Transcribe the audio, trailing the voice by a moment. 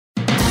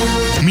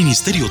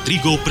Ministerio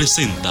Trigo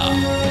presenta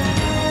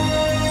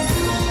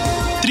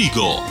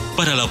Trigo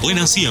para la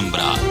buena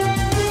siembra.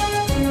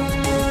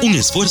 Un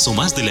esfuerzo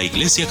más de la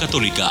Iglesia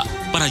Católica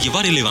para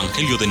llevar el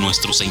Evangelio de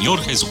nuestro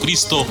Señor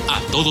Jesucristo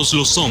a todos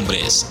los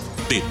hombres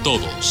de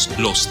todos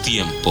los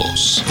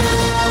tiempos.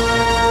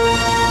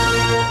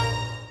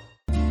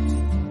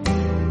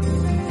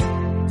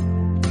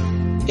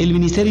 El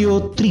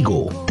Ministerio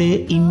Trigo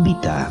te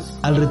invita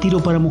al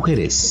retiro para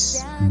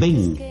mujeres.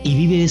 Ven y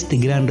vive este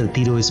gran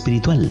retiro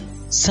espiritual.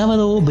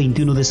 Sábado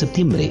 21 de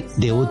septiembre,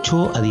 de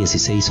 8 a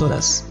 16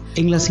 horas.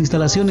 En las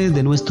instalaciones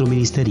de nuestro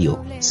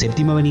ministerio,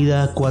 Séptima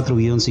Avenida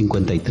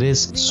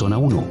 4-53, Zona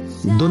 1.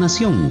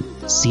 Donación,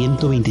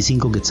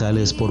 125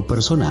 quetzales por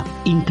persona.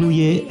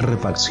 Incluye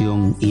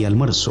refacción y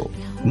almuerzo.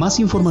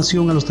 Más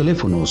información a los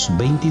teléfonos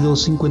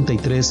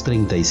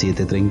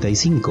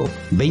 2253-3735,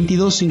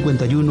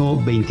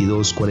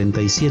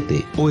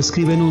 2251-2247 o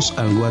escríbenos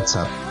al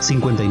WhatsApp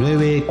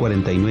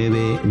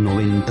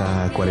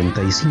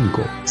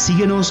 59499045.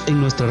 Síguenos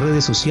en nuestras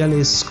redes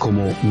sociales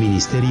como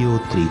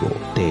Ministerio Trigo.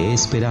 Te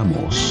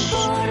esperamos.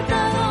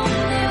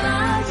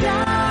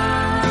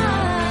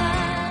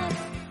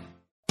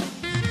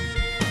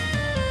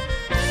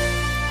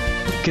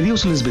 Que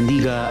Dios les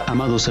bendiga,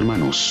 amados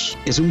hermanos.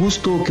 Es un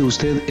gusto que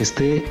usted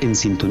esté en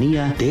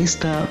sintonía de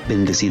esta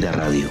bendecida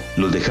radio.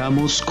 Los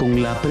dejamos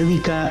con la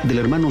prédica del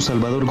hermano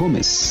Salvador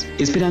Gómez,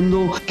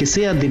 esperando que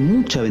sea de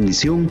mucha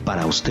bendición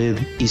para usted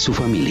y su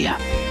familia.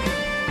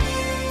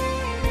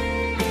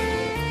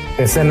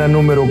 Escena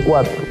número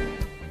 4.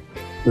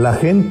 La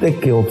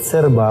gente que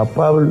observa a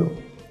Pablo,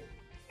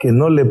 que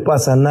no le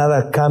pasa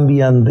nada,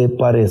 cambian de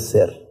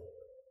parecer.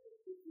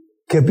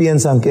 ¿Qué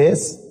piensan que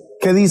es?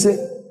 ¿Qué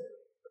dice?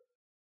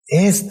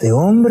 Este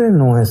hombre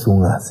no es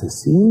un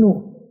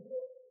asesino.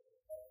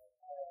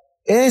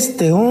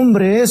 Este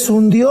hombre es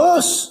un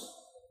Dios.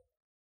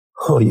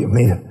 Oye,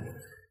 mira,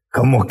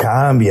 cómo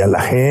cambia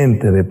la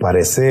gente de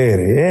parecer,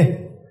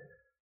 ¿eh?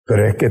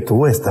 Pero es que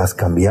tú estás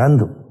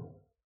cambiando.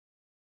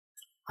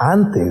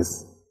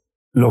 Antes,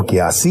 lo que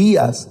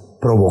hacías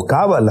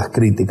provocaba las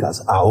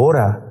críticas.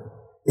 Ahora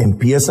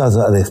empiezas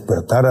a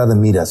despertar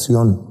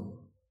admiración.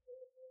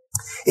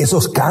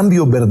 Esos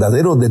cambios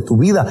verdaderos de tu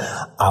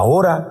vida,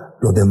 ahora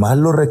los demás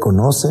lo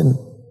reconocen.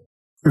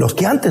 Los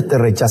que antes te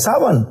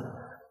rechazaban,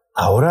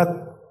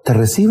 ahora te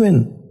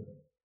reciben.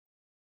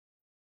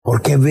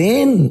 Porque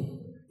ven,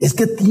 es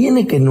que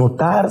tiene que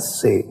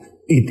notarse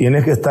y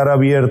tienes que estar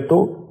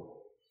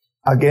abierto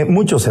a que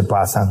muchos se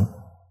pasan.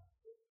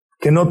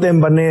 Que no te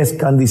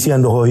envanezcan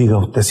diciendo, oiga,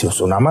 usted sí es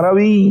una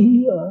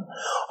maravilla.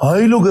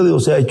 Ay, lo que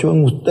Dios ha hecho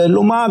en usted es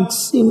lo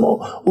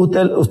máximo.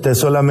 Usted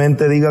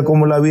solamente diga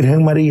como la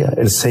Virgen María,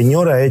 el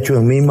Señor ha hecho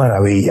en mí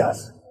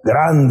maravillas.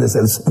 Grande es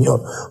el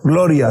Señor,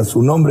 gloria a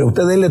su nombre.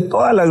 Usted dele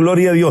toda la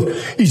gloria a Dios.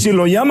 Y si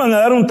lo llaman a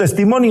dar un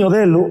testimonio,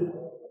 délo.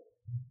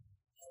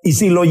 Y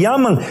si lo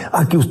llaman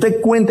a que usted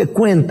cuente,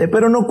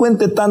 pero no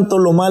cuente tanto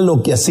lo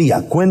malo que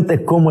hacía.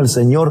 Cuente cómo el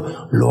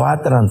Señor lo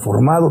ha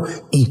transformado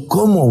y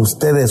cómo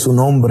usted es un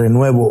hombre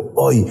nuevo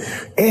hoy.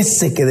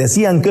 Ese que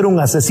decían que era un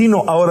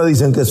asesino, ahora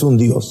dicen que es un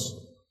Dios.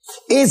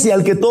 Ese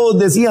al que todos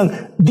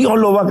decían, Dios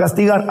lo va a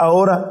castigar,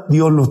 ahora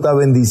Dios lo está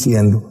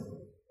bendiciendo.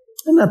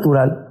 Es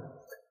natural.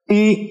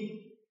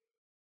 Y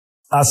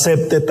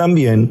acepte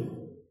también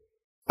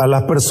a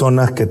las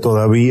personas que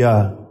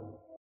todavía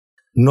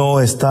no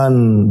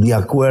están de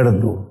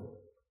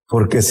acuerdo,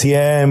 porque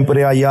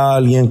siempre hay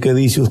alguien que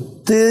dice,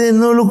 ustedes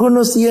no lo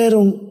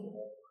conocieron,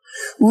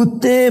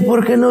 ustedes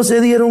 ¿por qué no se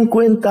dieron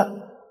cuenta?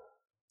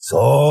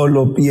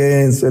 Solo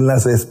pienso en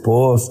las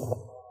esposas,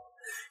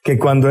 que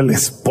cuando el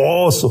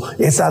esposo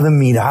es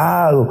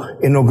admirado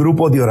en los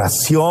grupos de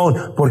oración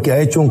porque ha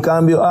hecho un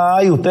cambio,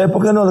 ay, ustedes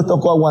 ¿por qué no les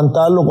tocó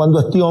aguantarlo cuando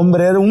este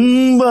hombre era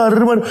un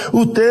bárbaro?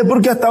 Ustedes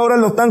 ¿por qué hasta ahora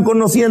lo están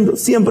conociendo?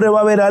 Siempre va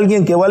a haber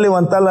alguien que va a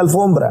levantar la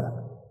alfombra.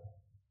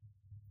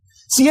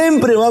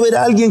 Siempre va a haber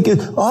alguien que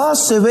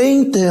hace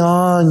 20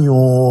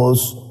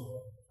 años,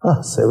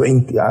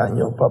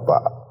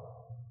 papá.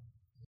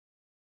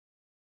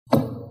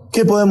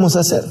 ¿Qué podemos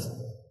hacer?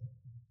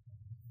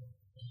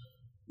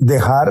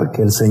 Dejar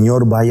que el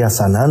Señor vaya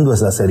sanando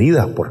esas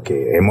heridas,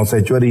 porque hemos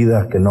hecho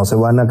heridas que no se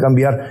van a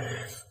cambiar,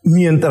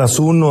 mientras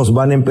unos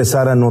van a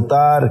empezar a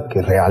notar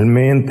que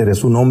realmente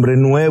eres un hombre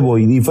nuevo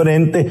y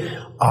diferente.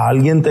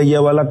 Alguien te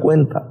lleva la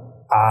cuenta,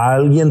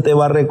 alguien te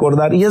va a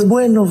recordar, y es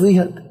bueno,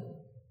 fíjate.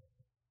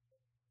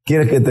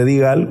 ¿Quieres que te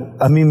diga algo?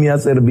 A mí me ha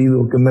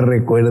servido que me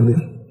recuerden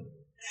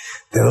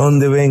de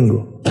dónde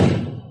vengo,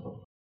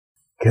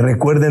 que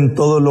recuerden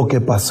todo lo que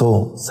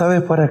pasó.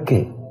 ¿Sabes para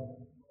qué?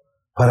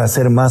 Para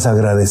ser más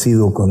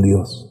agradecido con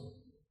Dios,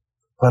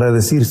 para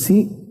decir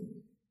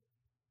sí,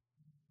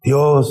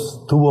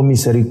 Dios tuvo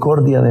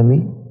misericordia de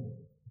mí,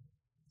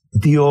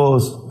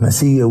 Dios me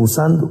sigue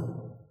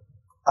usando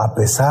a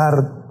pesar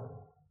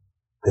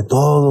de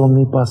todo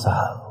mi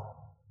pasado.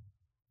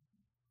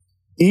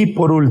 Y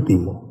por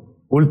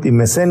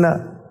última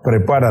escena,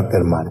 prepárate,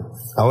 hermano.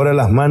 Ahora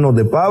las manos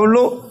de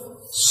Pablo,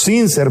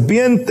 sin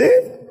serpiente.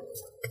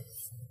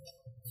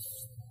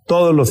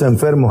 Todos los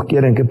enfermos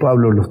quieren que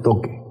Pablo los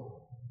toque.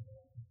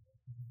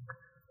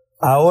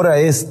 Ahora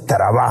es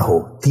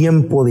trabajo,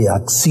 tiempo de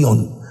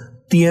acción,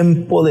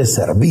 tiempo de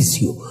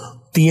servicio,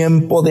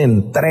 tiempo de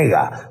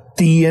entrega,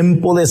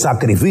 tiempo de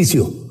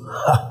sacrificio.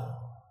 ¡Ja!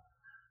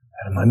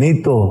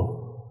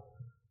 Hermanito,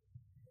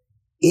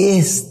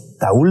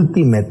 esta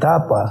última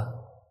etapa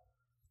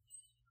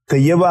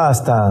te lleva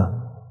hasta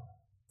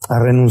a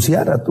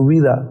renunciar a tu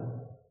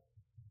vida,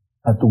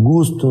 a tus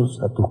gustos,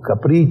 a tus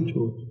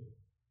caprichos.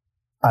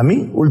 A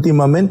mí,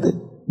 últimamente,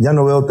 ya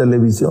no veo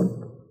televisión.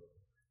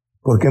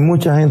 Porque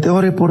mucha gente,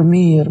 ore por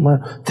mí,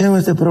 hermano, tengo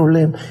este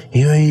problema.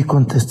 Y yo ahí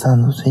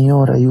contestando,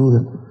 Señor,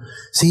 ayuda.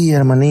 Sí,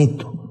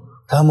 hermanito,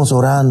 estamos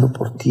orando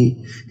por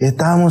ti.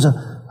 Estamos,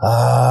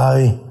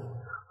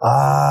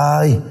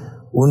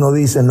 uno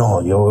dice,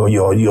 no, yo,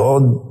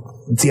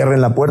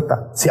 cierren la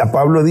puerta. Si a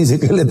Pablo dice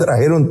que le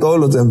trajeron todos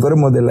los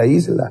enfermos de la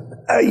isla.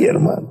 Ay,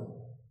 hermano.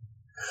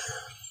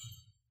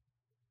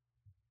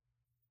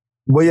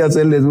 Voy a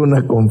hacerles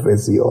una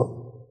confesión.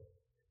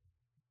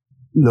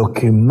 Lo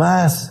que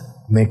más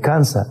me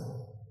cansa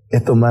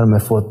es tomarme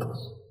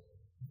fotos.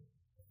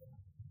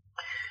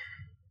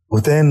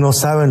 Ustedes no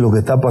saben lo que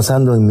está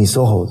pasando en mis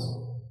ojos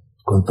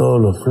con todos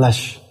los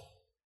flash.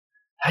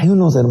 Hay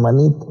unos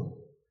hermanitos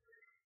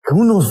con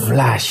unos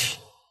flash.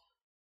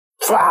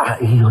 ¡Fua!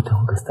 Y yo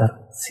tengo que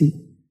estar,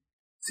 sí.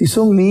 Si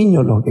son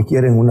niños los que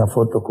quieren una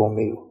foto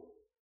conmigo.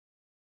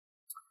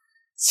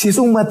 Si es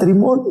un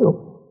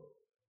matrimonio,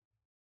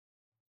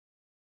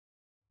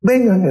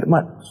 vengan,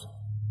 hermanos,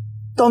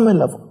 tomen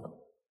la foto.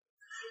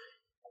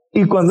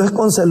 Y cuando es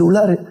con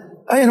celulares,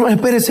 ay, hermano,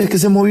 espérese que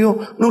se movió,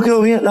 no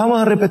quedó bien, la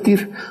vamos a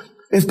repetir.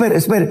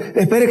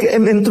 Espere que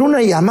me entró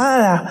una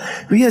llamada.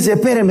 Fíjese,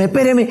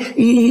 espéreme,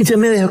 y se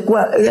me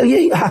descuadra.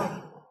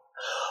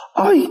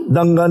 Ay,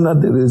 dan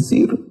ganas de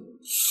decir,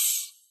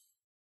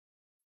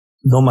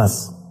 no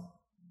más.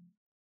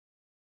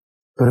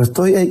 Pero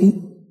estoy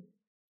ahí.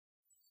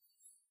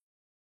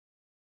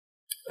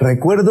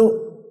 Recuerdo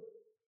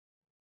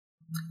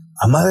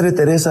a Madre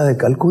Teresa de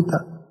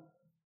Calcuta.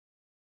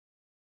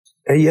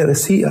 Ella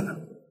decía,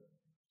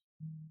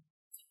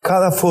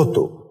 cada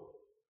foto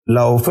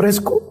la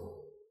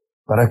ofrezco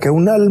para que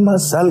un alma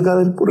salga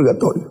del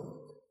purgatorio.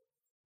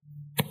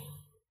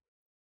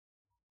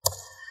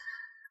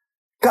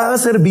 Cada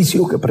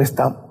servicio que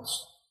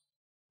prestamos,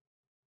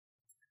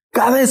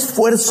 cada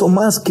esfuerzo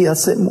más que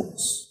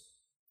hacemos,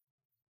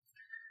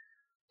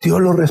 Dios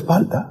lo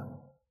respalda.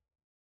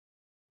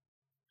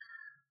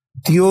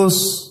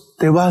 Dios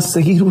te va a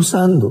seguir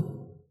usando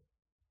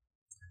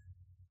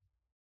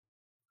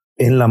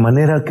en la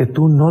manera que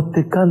tú no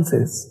te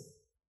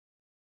canses,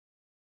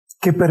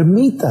 que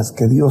permitas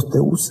que Dios te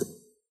use.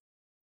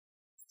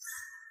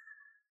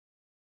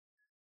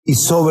 Y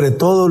sobre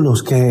todo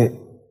los que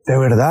de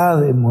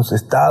verdad hemos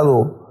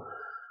estado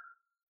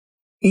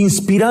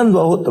inspirando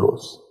a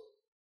otros,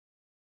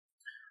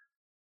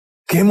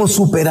 que hemos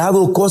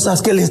superado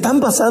cosas que le están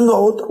pasando a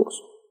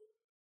otros.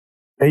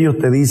 Ellos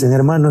te dicen,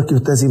 hermano, es que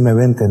usted sí me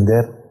va a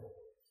entender.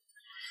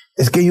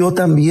 Es que yo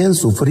también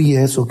sufrí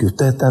eso que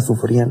usted está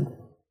sufriendo.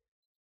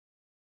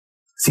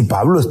 Si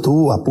Pablo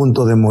estuvo a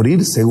punto de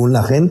morir, según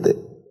la gente,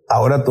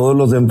 ahora todos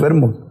los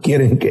enfermos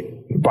quieren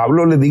que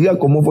Pablo les diga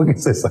cómo fue que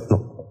se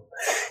sanó,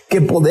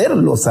 qué poder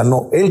lo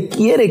sanó. Él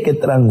quiere que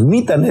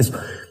transmitan eso.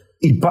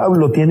 Y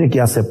Pablo tiene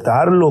que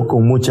aceptarlo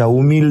con mucha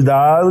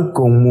humildad,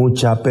 con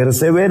mucha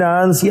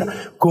perseverancia,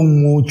 con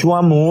mucho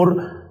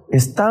amor.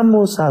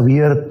 Estamos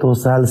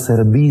abiertos al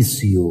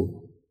servicio,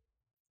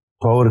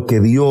 porque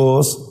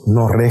Dios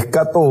nos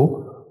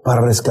rescató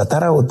para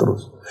rescatar a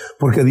otros,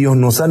 porque Dios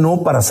nos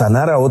sanó para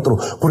sanar a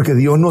otros, porque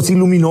Dios nos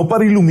iluminó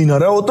para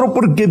iluminar a otros,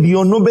 porque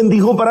Dios nos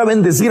bendijo para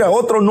bendecir a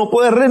otros. No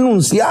puedes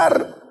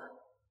renunciar.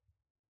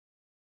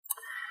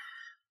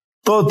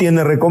 Todo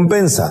tiene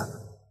recompensa,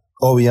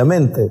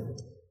 obviamente.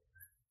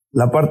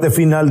 La parte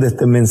final de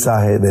este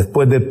mensaje,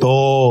 después de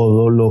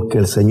todo lo que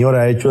el Señor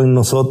ha hecho en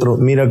nosotros,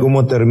 mira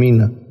cómo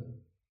termina.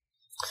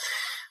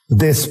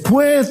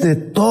 Después de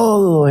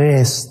todo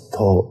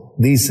esto,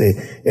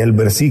 dice el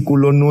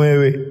versículo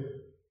 9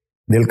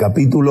 del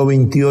capítulo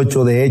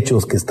 28 de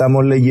Hechos que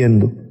estamos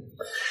leyendo,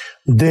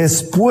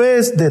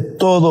 después de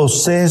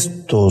todos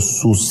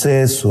estos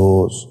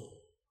sucesos,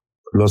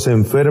 los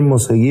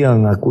enfermos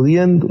seguían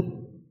acudiendo.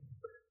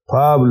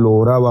 Pablo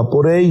oraba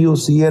por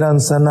ellos y eran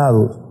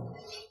sanados.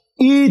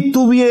 Y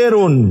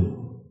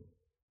tuvieron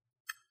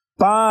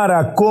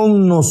para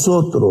con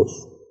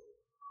nosotros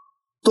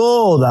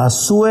toda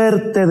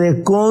suerte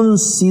de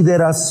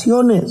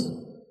consideraciones,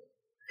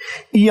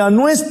 y a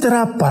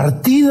nuestra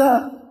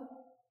partida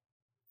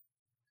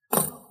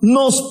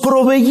nos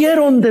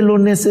proveyeron de lo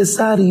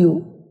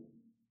necesario.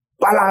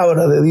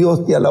 Palabra de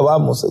Dios, te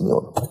alabamos,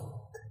 Señor.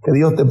 Que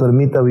Dios te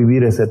permita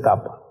vivir esa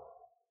etapa.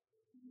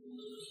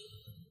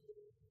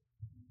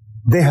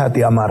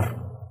 Déjate amar.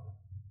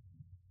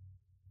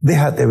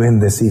 Déjate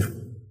bendecir.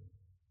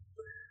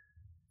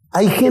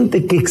 Hay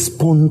gente que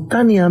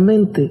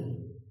espontáneamente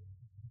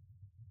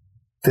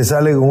te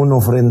sale con una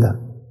ofrenda.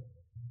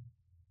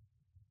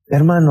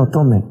 Hermano,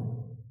 tome.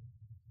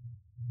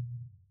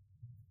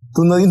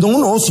 Tú no dices,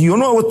 no, si yo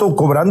no estoy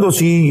cobrando, no.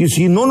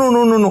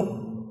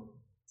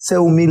 Sé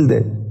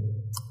humilde,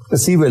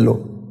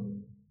 recíbelo.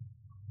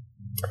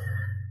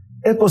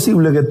 Es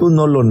posible que tú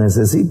no lo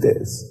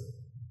necesites.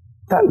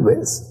 Tal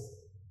vez.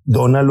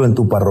 Dónalo en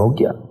tu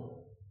parroquia.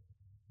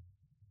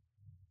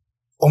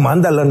 O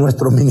mándalo a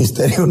nuestro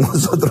ministerio.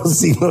 Nosotros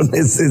sí lo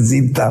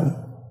necesitamos.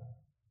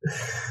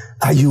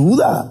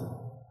 Ayuda.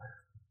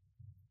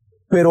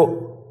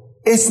 Pero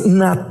es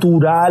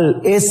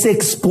natural, es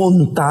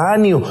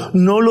espontáneo.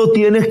 No lo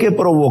tienes que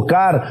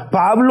provocar.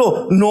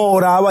 Pablo no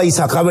oraba y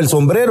sacaba el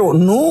sombrero.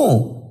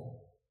 No.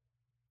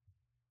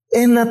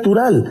 Es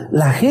natural.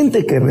 La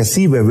gente que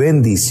recibe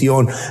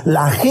bendición,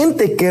 la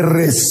gente que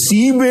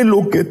recibe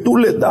lo que tú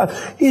le das,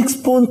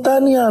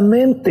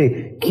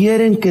 espontáneamente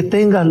quieren que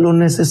tengas lo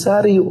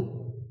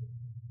necesario.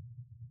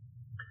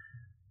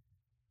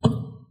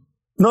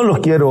 No los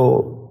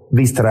quiero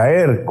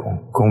distraer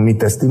con mi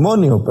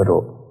testimonio,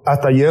 pero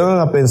hasta llegan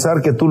a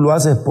pensar que tú lo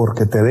haces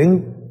porque te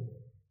den.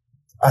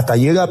 Hasta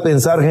llega a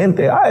pensar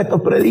gente,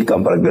 estos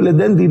predican para que les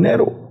den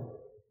dinero.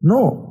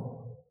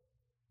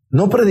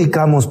 No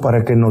predicamos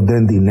para que nos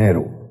den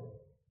dinero,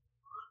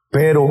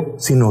 pero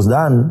si nos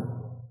dan,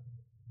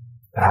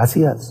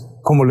 gracias.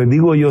 Como les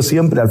digo yo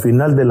siempre al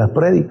final de las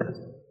prédicas,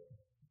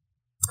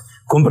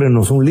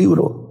 cómprenos un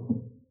libro,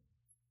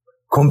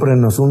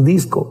 cómprenos un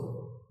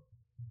disco.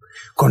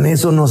 Con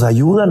eso nos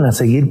ayudan a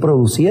seguir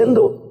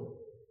produciendo,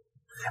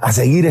 a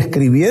seguir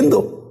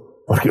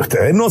escribiendo, porque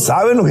ustedes no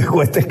saben lo que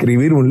cuesta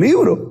escribir un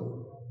libro.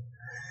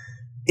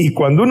 Y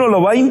cuando uno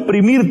lo va a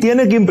imprimir,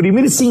 tiene que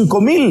imprimir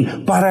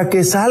 5,000 para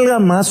que salga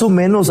más o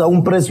menos a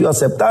un precio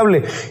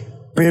aceptable.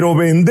 Pero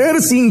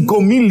vender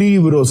 5,000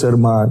 libros,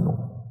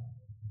 hermano,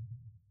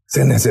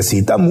 se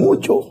necesita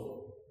mucho.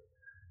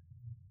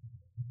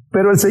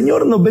 Pero el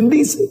Señor nos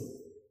bendice.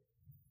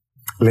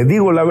 Les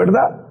digo la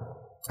verdad,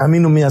 a mí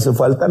no me hace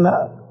falta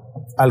nada.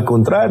 Al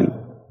contrario,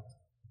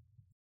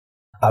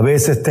 a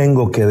veces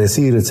tengo que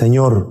decir,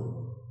 Señor,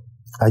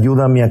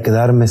 ayúdame a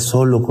quedarme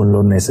solo con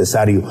lo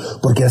necesario.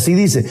 Porque así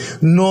dice,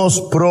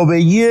 nos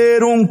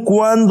proveyeron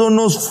cuando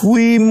nos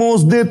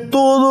fuimos de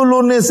todo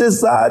lo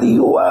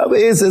necesario, a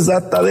veces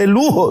hasta de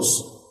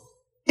lujos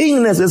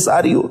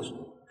innecesarios.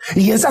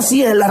 Y esa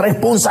sí es la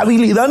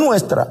responsabilidad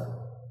nuestra.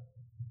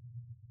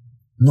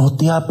 No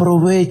te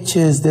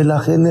aproveches de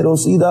la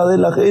generosidad de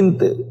la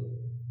gente.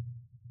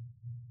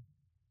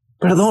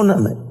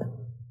 Perdóname.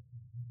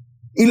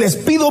 Y les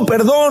pido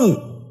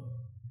perdón.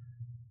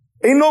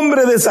 En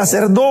nombre de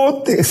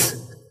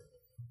sacerdotes,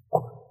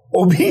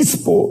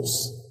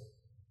 obispos,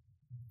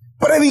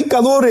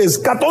 predicadores,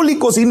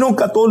 católicos y no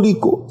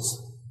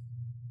católicos,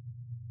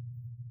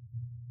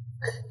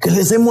 que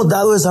les hemos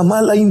dado esa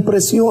mala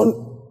impresión,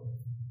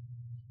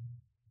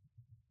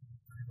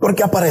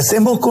 porque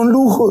aparecemos con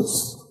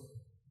lujos,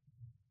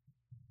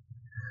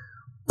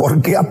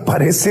 porque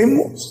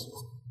aparecemos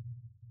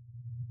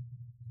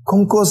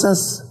con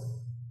cosas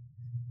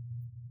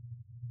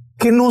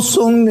que no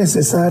son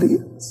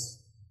necesarias.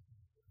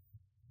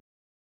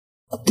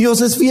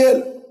 Dios es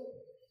fiel.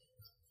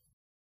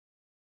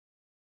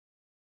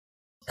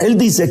 Él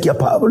dice que a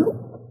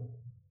Pablo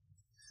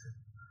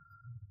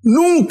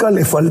nunca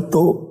le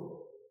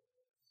faltó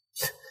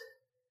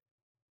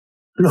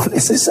lo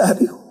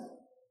necesario.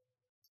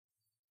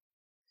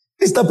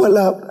 Esta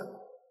palabra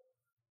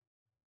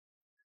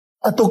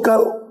ha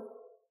tocado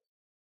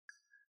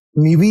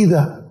mi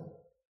vida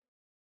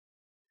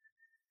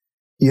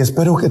y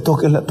espero que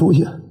toque la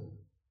tuya.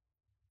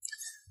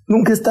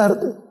 Nunca es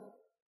tarde.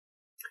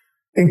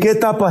 ¿En qué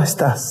etapa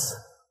estás?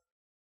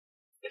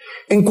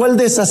 ¿En cuál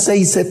de esas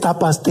 6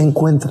 etapas te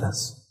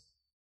encuentras?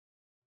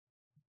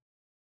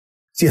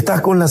 Si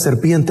estás con la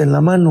serpiente en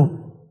la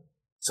mano,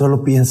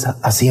 solo piensa,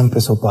 así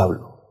empezó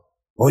Pablo.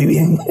 Voy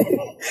bien,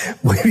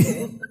 voy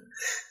bien.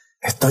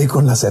 Estoy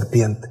con la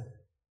serpiente.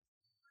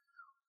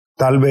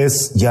 Tal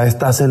vez ya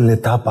estás en la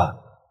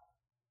etapa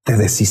de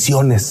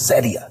decisiones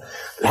serias.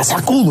 La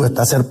sacudo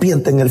esta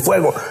serpiente en el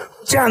fuego.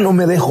 Ya no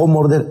me dejo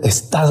morder.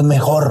 Estás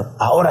mejor.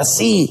 Ahora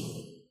sí.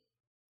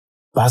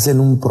 Vas en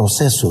un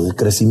proceso de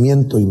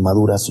crecimiento y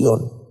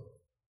maduración.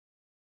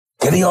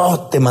 Que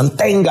Dios te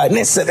mantenga en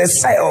ese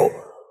deseo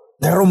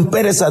de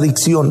romper esa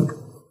adicción,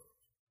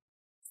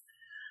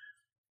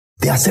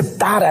 de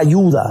aceptar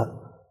ayuda,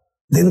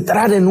 de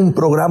entrar en un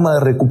programa de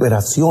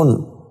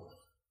recuperación.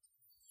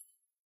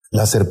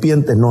 La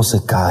serpiente no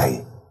se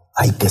cae,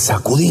 hay que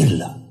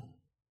sacudirla.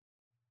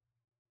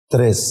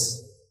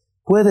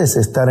 3. Puedes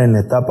estar en la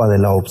etapa de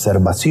la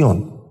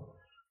observación,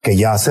 que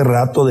ya hace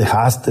rato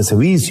dejaste ese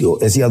vicio,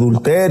 ese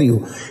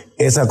adulterio,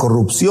 esa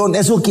corrupción,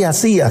 eso que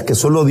hacías que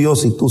solo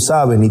Dios y tú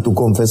sabes, ni tu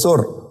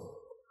confesor.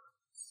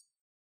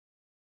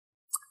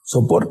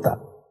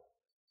 Soporta.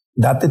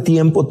 Date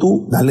tiempo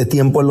tú, dale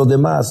tiempo a los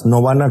demás,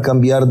 no van a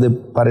cambiar de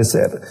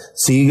parecer.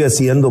 Sigue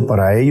siendo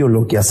para ellos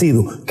lo que ha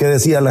sido. ¿Qué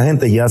decía la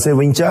gente? Ya se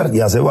va a hinchar,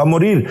 ya se va a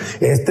morir,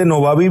 este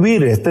no va a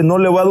vivir, este no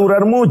le va a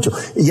durar mucho,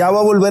 ya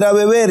va a volver a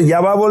beber,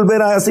 ya va a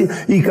volver a así,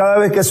 y cada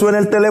vez que suena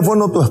el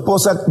teléfono tu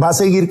esposa va a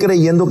seguir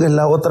creyendo que es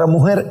la otra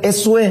mujer.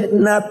 Eso es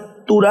natural.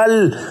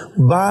 natural,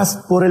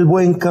 vas por el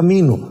buen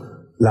camino.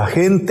 La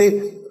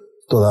gente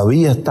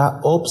todavía está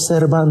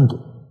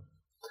observando.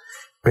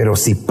 Pero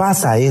si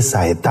pasa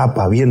esa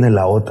etapa, viene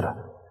la otra.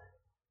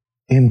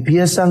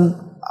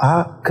 Empiezan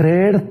a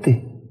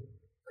creerte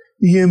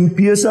y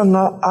empiezan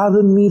a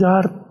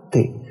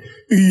admirarte.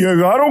 Y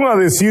llegaron a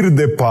decir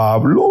de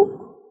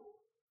Pablo: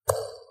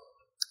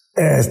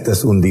 este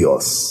es un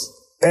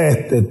Dios,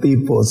 este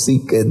tipo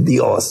sí que es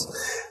Dios.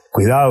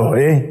 Cuidado,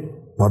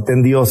 no te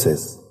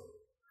endioses.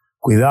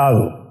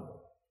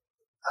 Cuidado.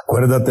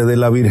 Acuérdate de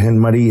la Virgen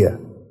María.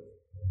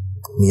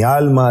 Mi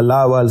alma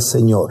alaba al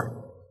Señor.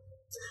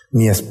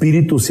 Mi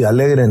espíritu se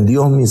alegra en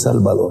Dios mi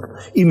Salvador.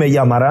 Y me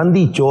llamarán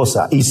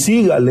dichosa. Y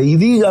sígale y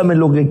dígame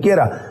lo que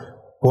quiera,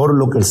 por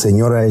lo que el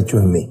Señor ha hecho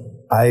en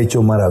mí. Ha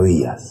hecho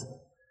maravillas.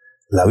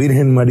 La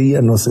Virgen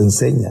María nos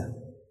enseña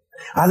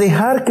a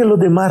dejar que los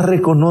demás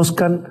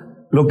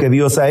reconozcan lo que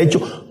Dios ha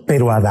hecho,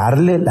 pero a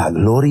darle la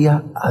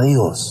gloria a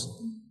Dios.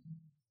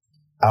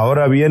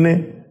 Ahora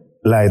viene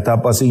la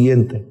etapa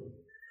siguiente.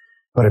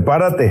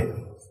 Prepárate,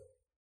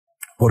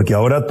 porque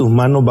ahora tus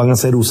manos van a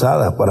ser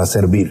usadas para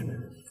servir.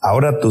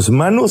 Ahora tus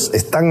manos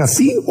están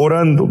así,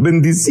 orando,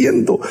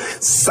 bendiciendo,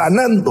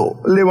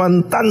 sanando,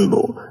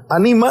 levantando,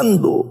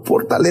 animando,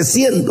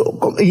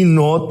 fortaleciendo. Y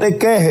no te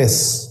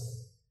quejes.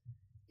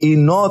 Y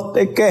no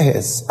te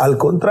quejes. Al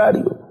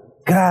contrario.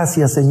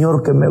 Gracias,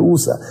 Señor, que me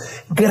usa.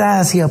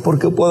 Gracias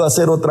porque puedo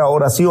hacer otra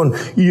oración.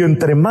 Y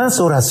entre más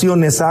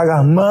oraciones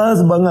hagas,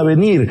 más van a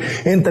venir.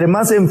 Entre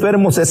más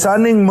enfermos se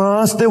sanen,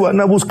 más te van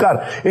a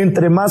buscar.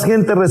 Entre más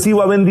gente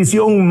reciba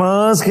bendición,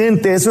 más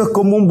gente. Eso es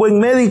como un buen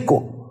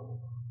médico.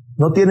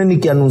 No tiene ni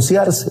que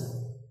anunciarse.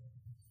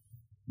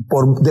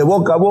 De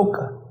boca a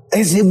boca.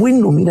 Ese es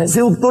bueno, mira,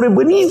 ese doctor es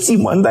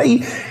buenísimo, anda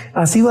ahí.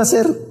 Así va a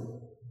ser.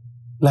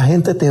 La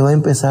gente te va a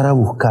empezar a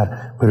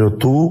buscar. Pero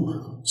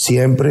tú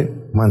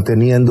siempre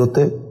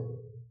manteniéndote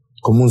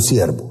como un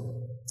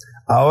siervo.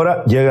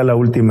 Ahora llega la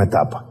última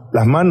etapa.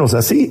 Las manos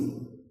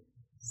así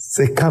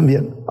se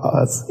cambian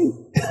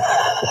así.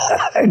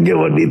 Qué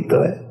bonito,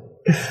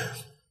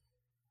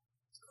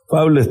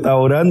 Pablo está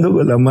orando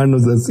con las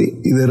manos así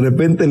y de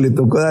repente le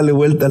tocó darle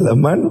vuelta a la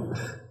mano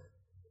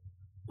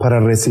para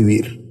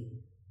recibir.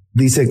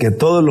 Dice que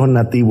todos los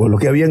nativos,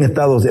 los que habían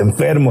estado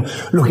enfermos,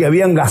 los que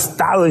habían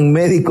gastado en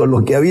médicos,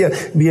 los que habían,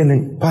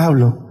 vienen: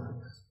 Pablo,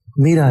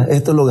 mira,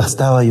 esto lo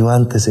gastaba yo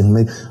antes en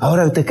médico,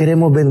 ahora te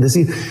queremos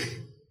bendecir.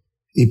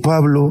 Y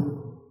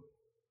Pablo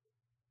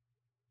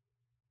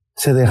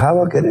se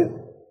dejaba querer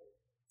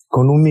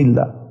con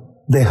humildad.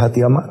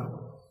 Déjate amar,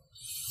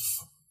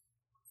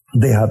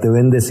 déjate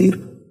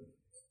bendecir.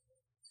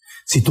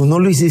 Si tú no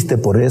lo hiciste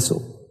por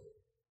eso,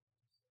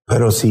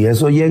 pero si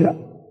eso llega,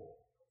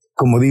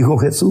 como dijo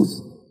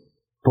Jesús,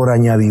 por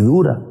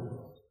añadidura.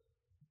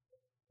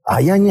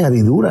 Hay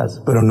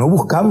añadiduras, pero no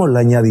buscamos la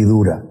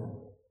añadidura.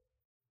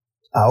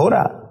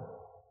 Ahora,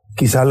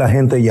 quizás la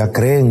gente ya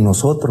cree en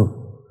nosotros.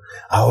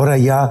 Ahora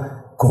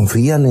ya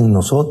confían en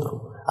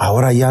nosotros.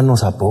 Ahora ya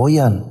nos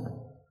apoyan.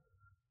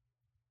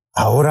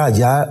 Ahora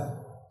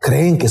ya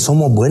creen que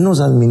somos buenos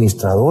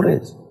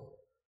administradores.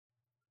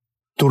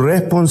 Tu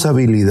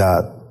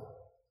responsabilidad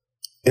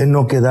es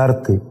no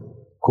quedarte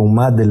con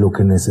más de lo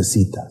que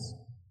necesitas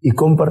y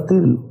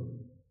compartirlo.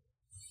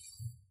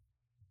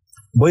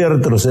 Voy a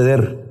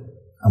retroceder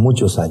a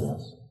muchos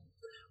años.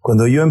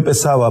 Cuando yo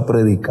empezaba a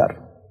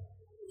predicar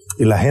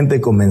y la gente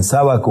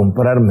comenzaba a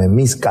comprarme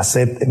mis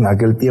cassettes, en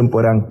aquel tiempo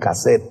eran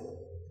cassettes,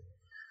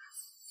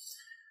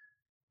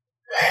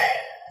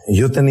 y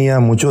yo tenía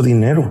mucho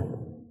dinero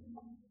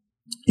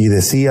y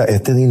decía: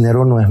 este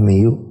dinero no es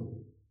mío.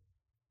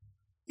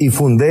 Y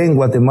fundé en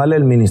Guatemala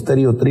el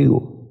Ministerio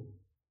Trigo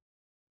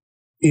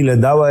y les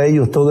daba a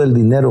ellos todo el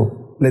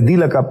dinero. Les di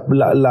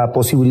la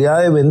posibilidad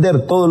de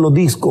vender todos los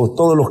discos,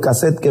 todos los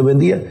cassettes que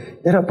vendía,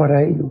 era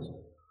para ellos,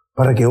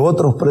 para que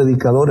otros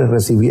predicadores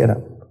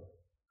recibieran.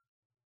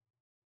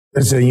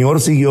 El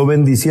Señor siguió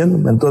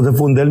bendiciéndome, entonces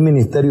fundé el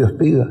Ministerio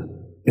Espiga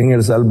en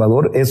El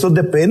Salvador. Esos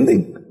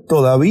dependen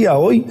todavía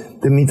hoy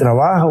de mi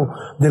trabajo,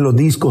 de los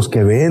discos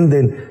que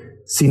venden.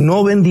 Si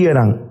no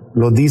vendieran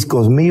los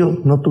discos míos,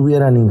 no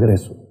tuvieran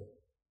ingreso.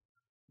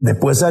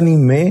 Después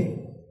animé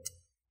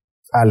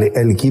al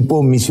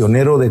equipo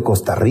misionero de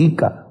Costa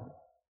Rica.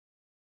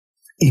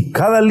 Y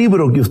cada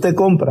libro que usted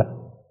compra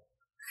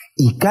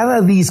y cada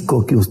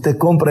disco que usted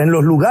compra en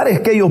los lugares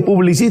que ellos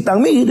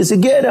publicitan, mire, si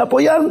quiere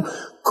apoyar,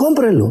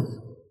 cómprelo.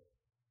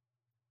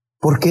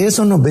 Porque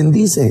eso nos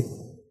bendice.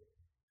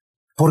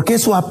 Porque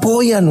eso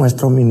apoya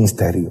nuestro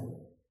ministerio.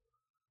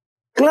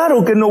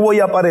 Claro que no voy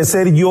a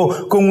aparecer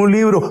yo con un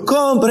libro: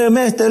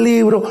 cómpreme este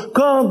libro,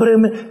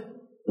 cómpreme.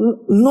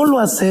 No lo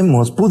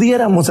hacemos.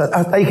 Pudiéramos.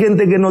 Hasta hay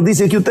gente que nos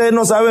dice que ustedes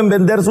no saben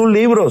vender sus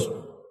libros.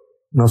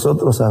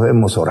 Nosotros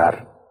sabemos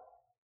orar,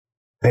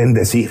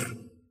 bendecir.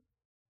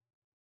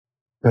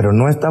 Pero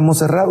no estamos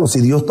cerrados.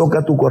 Si Dios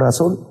toca tu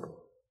corazón,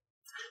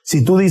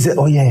 si tú dices: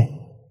 oye,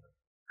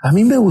 a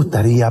mí me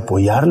gustaría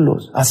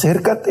apoyarlos,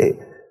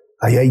 acércate.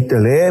 Ahí hay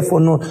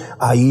teléfonos,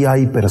 ahí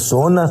hay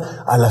personas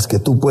a las que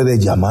tú puedes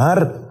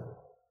llamar.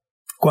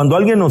 Cuando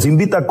alguien nos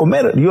invita a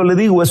comer, yo le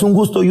digo, es un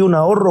gusto y un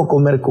ahorro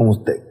comer con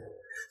usted.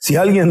 Si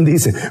alguien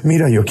dice,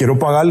 mira, yo quiero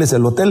pagarles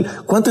el hotel,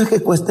 ¿cuánto es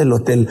que cuesta el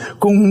hotel?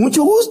 Con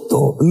mucho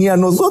gusto, ni a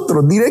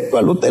nosotros, directo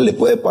al hotel le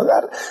puede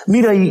pagar.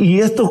 Mira, ¿y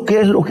esto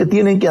qué es lo que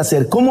tienen que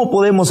hacer? ¿Cómo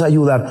podemos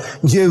ayudar?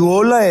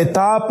 Llegó la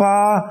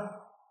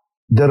etapa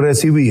de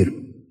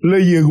recibir.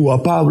 Le llegó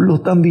a Pablo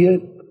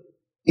también.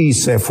 Y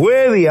se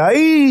fue de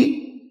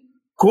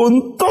ahí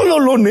con todo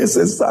lo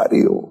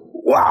necesario.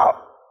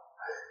 ¡Wow!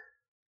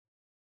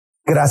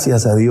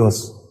 Gracias a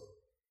Dios.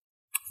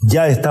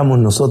 Ya estamos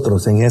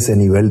nosotros en ese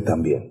nivel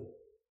también.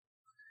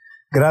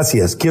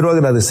 Gracias. Quiero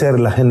agradecer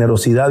la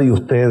generosidad de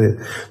ustedes,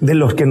 de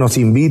los que nos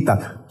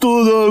invitan.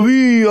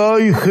 Todavía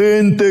hay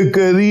gente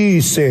que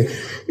dice,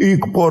 ¿y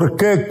por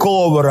qué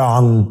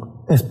cobran?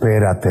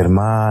 Espérate,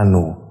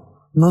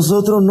 hermano.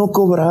 Nosotros no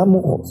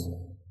cobramos.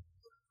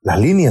 Las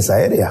líneas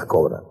aéreas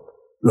cobran.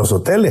 Los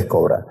hoteles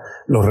cobran,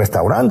 los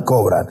restaurantes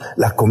cobran,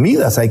 las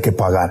comidas hay que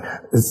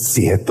pagar.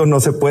 Si esto no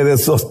se puede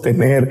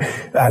sostener,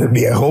 al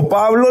viejo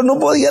Pablo no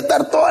podía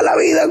estar toda la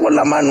vida con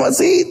la mano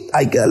así.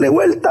 Hay que darle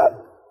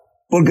vuelta,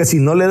 porque si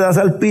no le das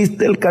al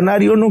piste, el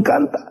canario no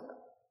canta.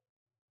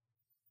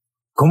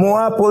 ¿Cómo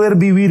va a poder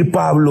vivir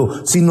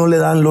Pablo si no le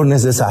dan lo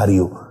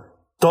necesario?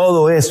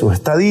 Todo eso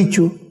está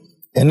dicho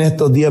en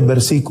estos 10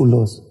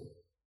 versículos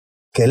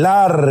que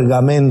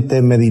largamente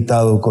he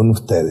meditado con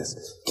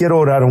ustedes. Quiero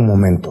orar un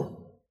momento.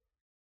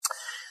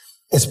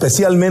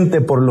 Especialmente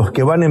por los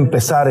que van a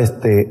empezar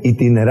este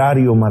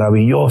itinerario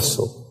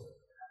maravilloso,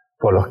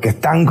 por los que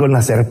están con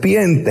la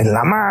serpiente en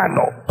la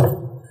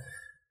mano.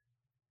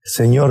 El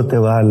Señor te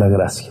va a dar la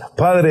gracia.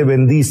 Padre,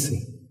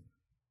 bendice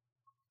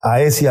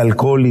a ese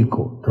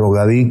alcohólico,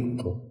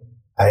 drogadicto,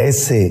 a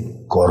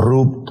ese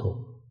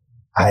corrupto,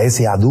 a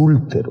ese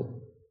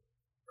adúltero,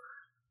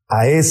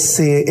 a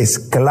ese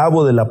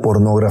esclavo de la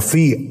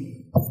pornografía,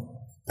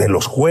 de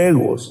los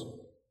juegos.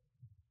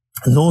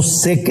 No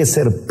sé qué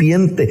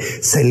serpiente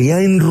se le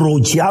ha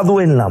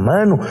enrollado en la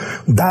mano.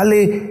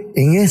 Dale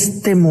en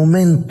este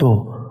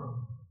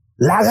momento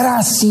la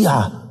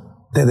gracia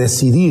de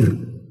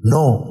decidir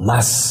no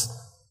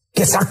más.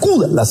 Que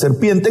sacuda la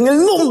serpiente. En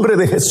el nombre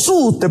de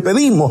Jesús te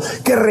pedimos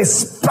que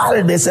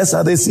respaldes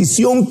esa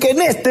decisión que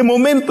en este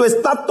momento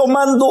está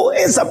tomando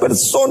esa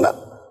persona.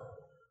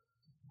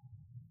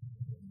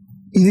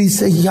 Y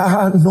dice,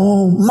 ya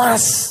no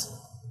más.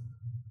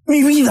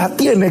 Mi vida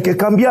tiene que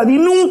cambiar y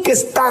nunca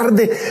es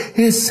tarde.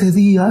 Ese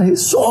día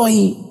es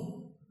hoy.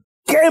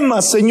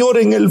 Quema, Señor,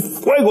 en el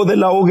fuego de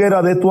la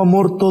hoguera de tu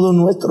amor todos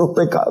nuestros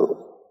pecados.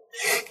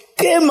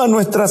 Quema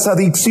nuestras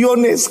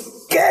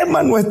adicciones,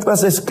 quema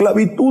nuestras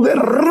esclavitudes,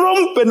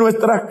 rompe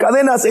nuestras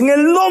cadenas en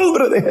el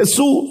nombre de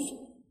Jesús.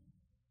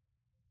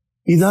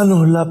 Y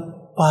danos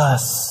la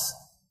paz,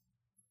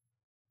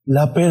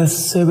 la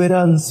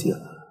perseverancia,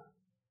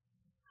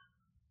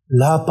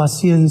 la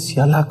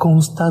paciencia, la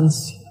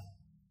constancia,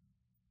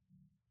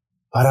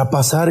 para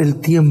pasar el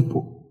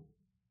tiempo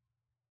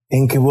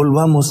en que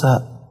volvamos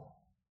a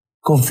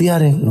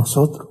confiar en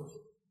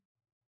nosotros,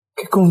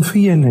 que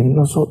confíen en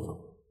nosotros.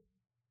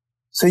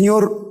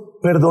 Señor,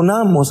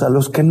 perdonamos a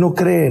los que no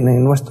creen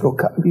en nuestro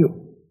cambio.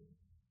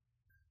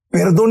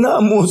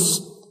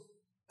 Perdonamos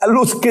a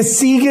los que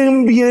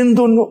siguen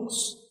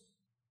viéndonos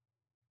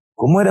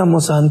como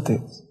éramos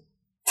antes.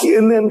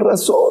 Tienen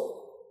razón.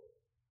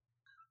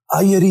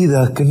 Hay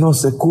heridas que no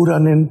se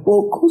curan en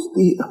pocos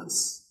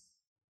días.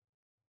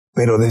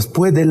 Pero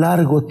después de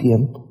largo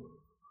tiempo,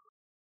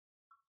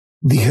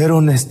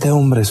 dijeron, este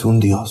hombre es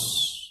un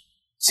Dios.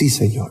 Sí,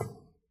 Señor.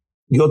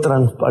 Yo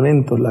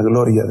transparento la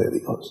gloria de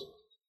Dios.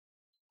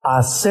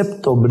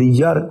 Acepto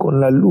brillar con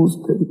la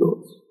luz de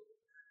Dios.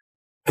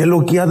 Que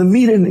lo que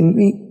admiren en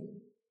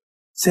mí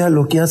sea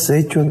lo que has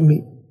hecho en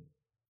mí.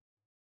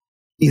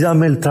 Y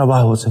dame el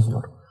trabajo,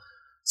 Señor.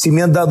 Si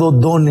me has dado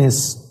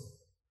dones,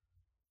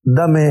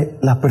 dame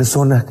las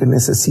personas que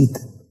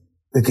necesiten,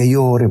 de que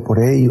yo ore por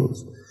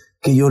ellos,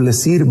 que yo les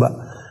sirva.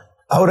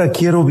 Ahora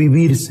quiero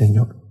vivir,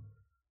 Señor,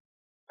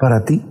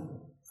 para ti,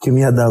 que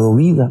me has dado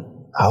vida.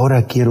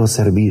 Ahora quiero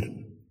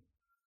servir.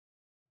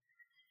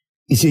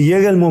 Y si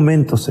llega el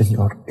momento,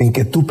 Señor, en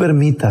que tú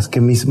permitas que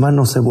mis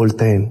manos se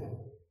volteen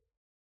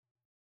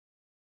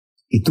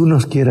y tú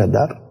nos quieras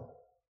dar,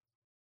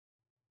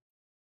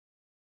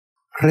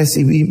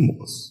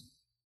 recibimos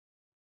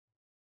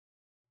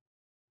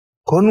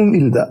con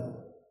humildad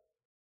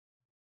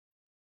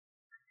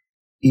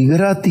y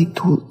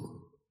gratitud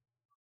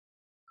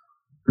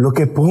lo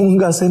que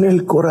pongas en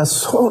el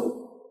corazón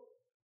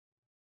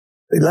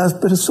de las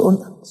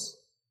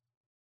personas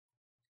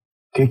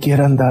que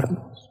quieran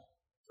darnos.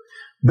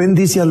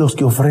 Bendice a los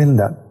que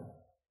ofrendan.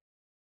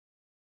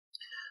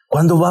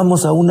 Cuando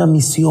vamos a una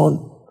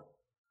misión,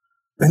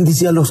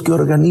 bendice a los que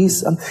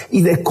organizan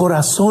y de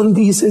corazón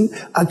dicen,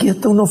 aquí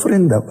está una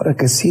ofrenda para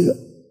que siga.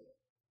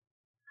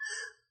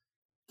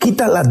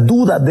 Quita las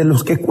dudas de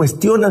los que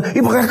cuestionan.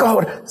 ¿Y por qué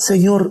cobra?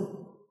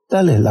 Señor,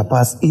 dale la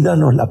paz y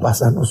danos la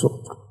paz a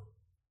nosotros.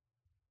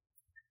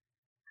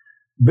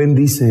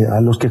 Bendice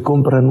a los que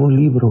compran un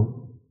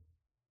libro,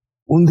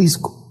 un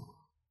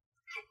disco,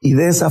 Y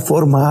de esa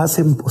forma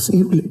hacen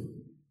posible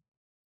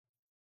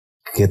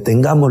que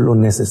tengamos lo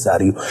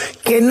necesario.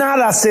 Que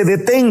nada se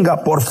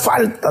detenga por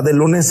falta de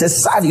lo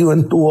necesario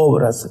en tu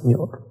obra,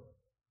 Señor.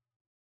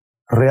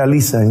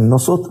 Realiza en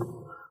nosotros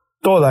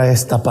toda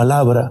esta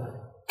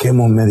palabra que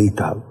hemos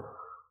meditado.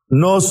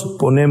 Nos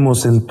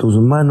ponemos en tus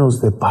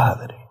manos de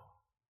Padre.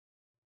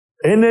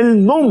 En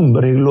el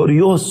nombre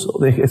glorioso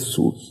de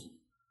Jesús.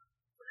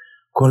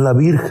 Con la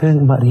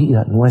Virgen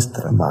María,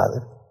 nuestra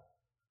Madre.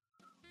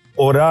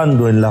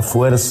 Orando en la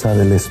fuerza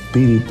del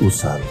Espíritu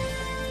Santo.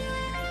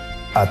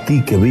 A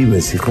ti que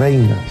vives y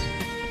reinas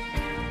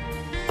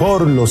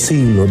por los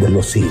siglos de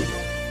los siglos.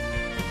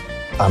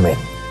 Amén.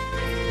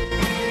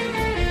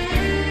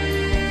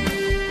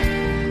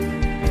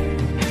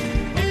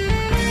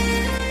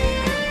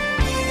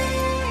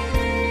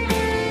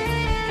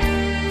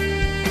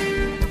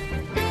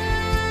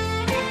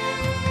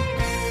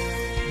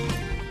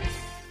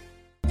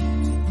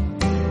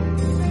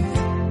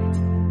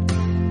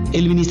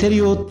 El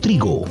Ministerio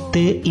Trigo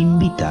te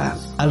invita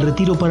al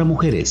retiro para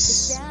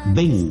mujeres.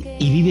 Ven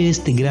y vive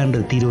este gran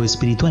retiro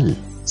espiritual.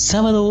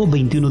 Sábado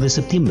 21 de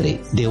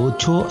septiembre, de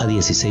 8 a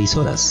 16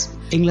 horas.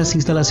 En las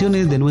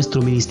instalaciones de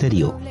nuestro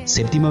ministerio,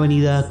 Séptima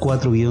Avenida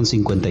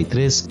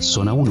 4-53,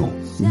 Zona 1.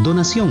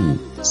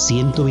 Donación,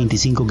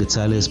 125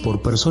 quetzales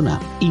por persona.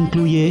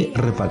 Incluye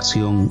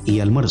refacción y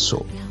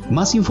almuerzo.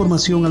 Más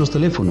información a los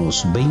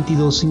teléfonos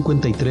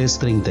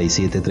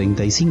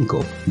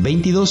 2253-3735,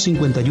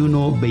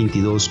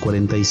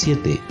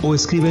 2251-2247 o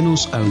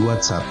escríbenos al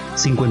WhatsApp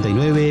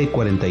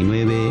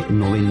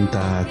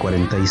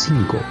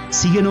 5949-9045.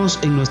 Síguenos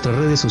en nuestras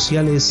redes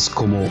sociales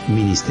como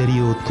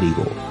Ministerio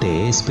Trigo.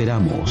 Te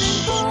esperamos.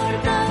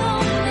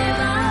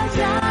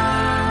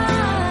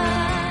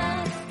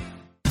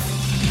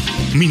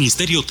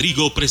 Ministerio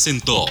Trigo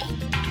presentó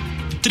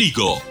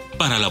Trigo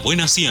para la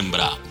buena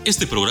siembra.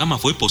 Este programa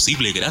fue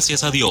posible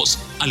gracias a Dios,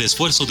 al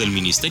esfuerzo del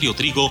Ministerio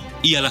Trigo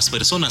y a las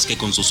personas que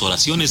con sus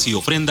oraciones y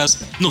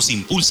ofrendas nos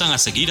impulsan a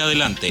seguir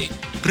adelante.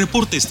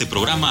 Reporte este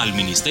programa al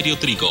Ministerio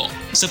Trigo,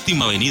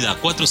 Séptima Avenida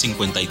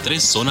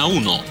 453, Zona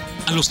 1.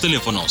 A los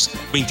teléfonos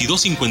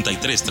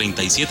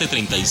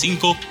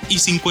 2253-3735 y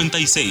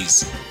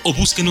 56. O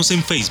búsquenos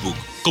en Facebook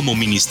como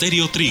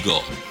Ministerio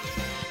Trigo.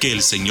 Que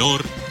el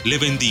Señor le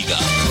bendiga.